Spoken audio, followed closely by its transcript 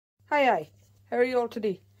Hi, how are you all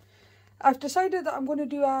today? I've decided that I'm going to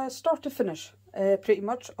do a start to finish, pretty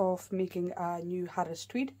much, of making a new Harris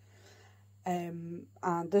Tweed. And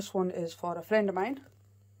this one is for a friend of mine,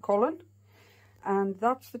 Colin, and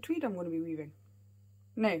that's the tweed I'm going to be weaving.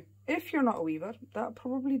 Now, if you're not a weaver, that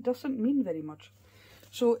probably doesn't mean very much.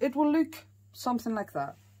 So it will look something like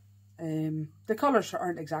that. The colours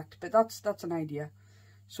aren't exact, but that's an idea.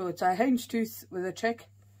 So it's a houndstooth with a check.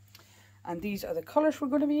 And these are the colours we're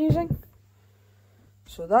going to be using.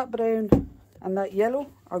 So that brown and that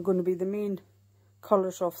yellow are going to be the main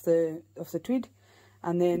colours of the tweed.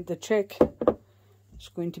 And then the check is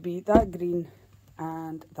going to be that green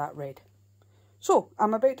and that red. So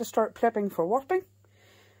I'm about to start prepping for warping.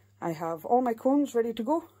 I have all my cones ready to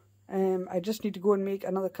go. I just need to go and make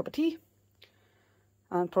another cup of tea.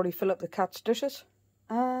 And probably fill up the cat's dishes.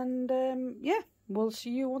 And yeah, we'll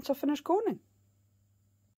see you once I finish coning.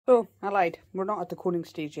 So, I lied, we're not at the coning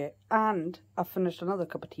stage yet, and I've finished another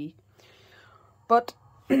cup of tea. But,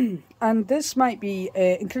 and this might be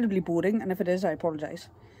incredibly boring, and if it is, I apologise.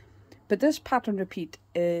 But this pattern repeat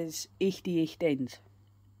is 88 ends,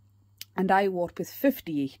 and I warp with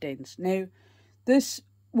 58 ends. Now, this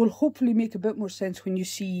will hopefully make a bit more sense when you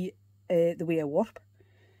see the way I warp.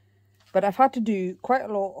 But I've had to do quite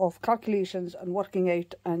a lot of calculations and working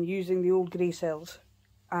out and using the old grey cells,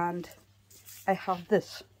 and I have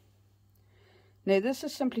this. Now this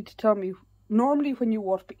is simply to tell me, normally when you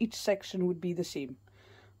warp, each section would be the same.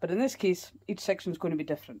 But in this case, each section is going to be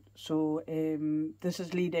different. So this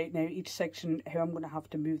is laid out now, each section, how I'm going to have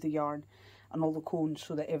to move the yarn and all the cones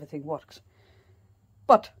so that everything works.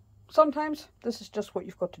 But sometimes this is just what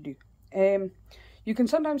you've got to do. You can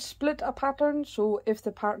sometimes split a pattern. So if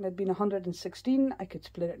the pattern had been 116, I could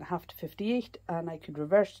split it in half to 58 and I could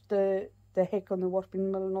reverse the heck on the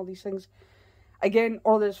warping mill and all these things. Again,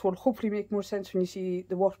 all this will hopefully make more sense when you see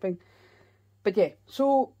the warping. But yeah,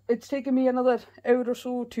 so it's taken me another hour or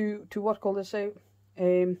so to work all this out.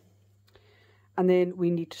 And then we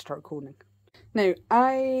need to start coning. Now,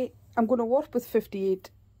 I am going to warp with 58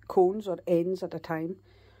 cones or ends at a time.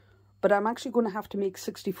 But I'm actually going to have to make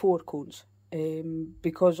 64 cones.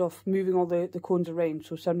 Because of moving all the cones around.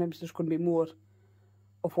 So sometimes there's going to be more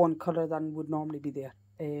of one colour than would normally be there.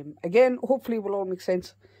 Again, hopefully it will all make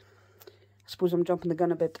sense. I suppose I'm jumping the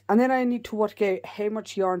gun a bit. And then I need to work out how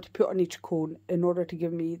much yarn to put on each cone in order to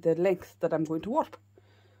give me the length that I'm going to warp.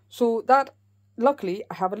 So that, luckily,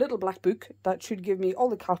 I have a little black book that should give me all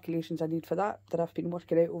the calculations I need for that I've been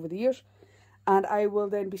working out over the years. And I will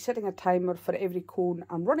then be setting a timer for every cone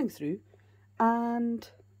I'm running through. And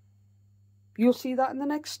you'll see that in the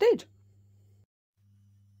next stage.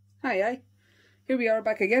 Hi. Here we are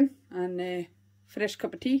back again. And fresh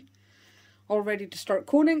cup of tea. All ready to start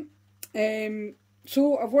coning.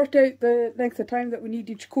 So I've worked out the length of time that we need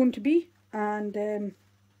each cone to be, and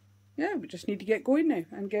yeah, we just need to get going now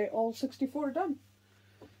and get all 64 done.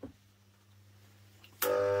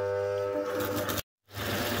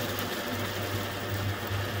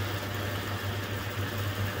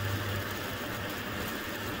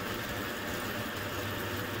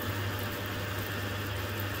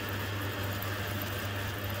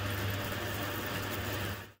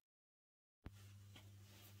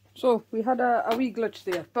 So we had a wee glitch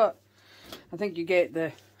there, but I think you get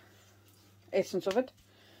the essence of it.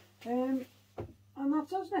 And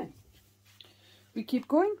that's us now. We keep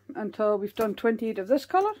going until we've done 28 of this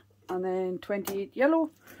colour, and then 28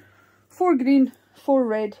 yellow, 4 green, 4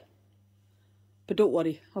 red. But don't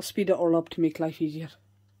worry, I'll speed it all up to make life easier.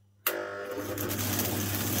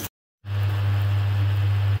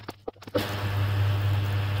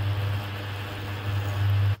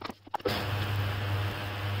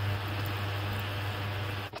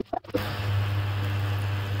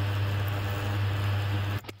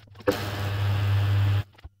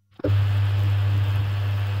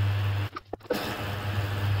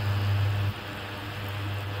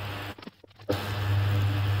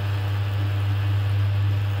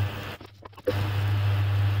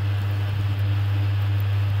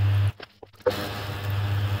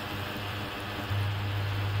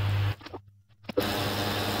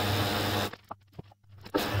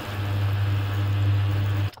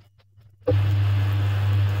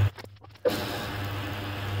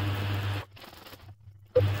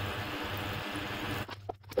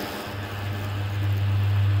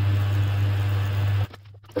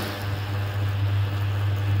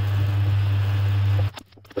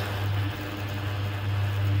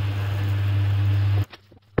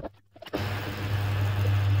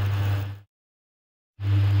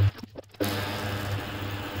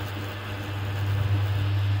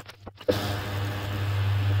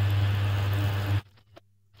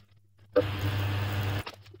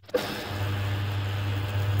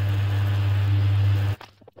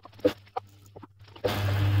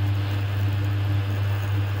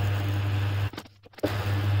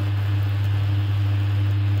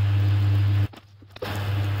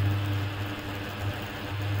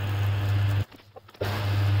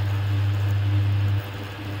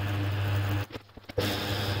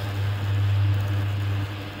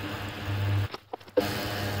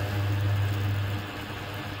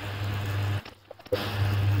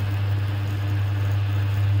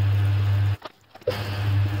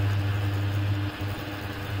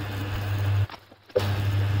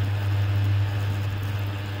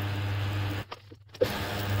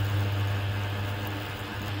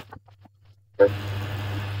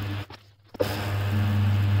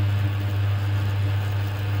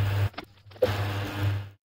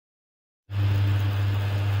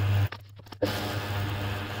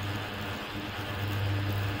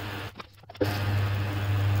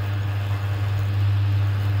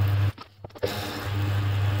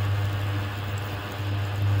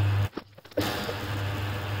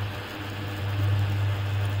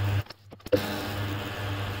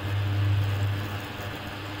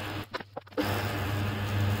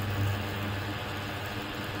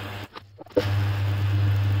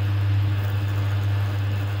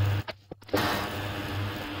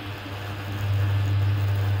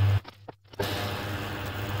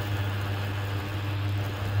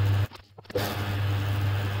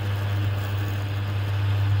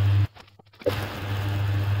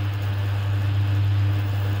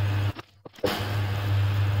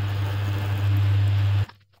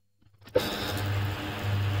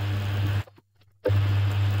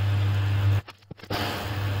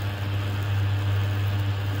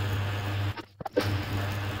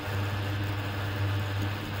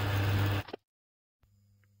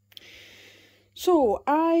 So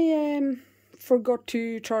I forgot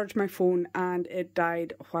to charge my phone and it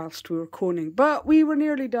died whilst we were coning, but we were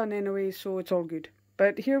nearly done anyway, so it's all good.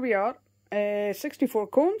 But here we are, 64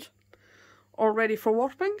 cones, all ready for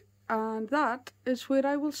warping, and that is where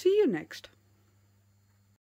I will see you next.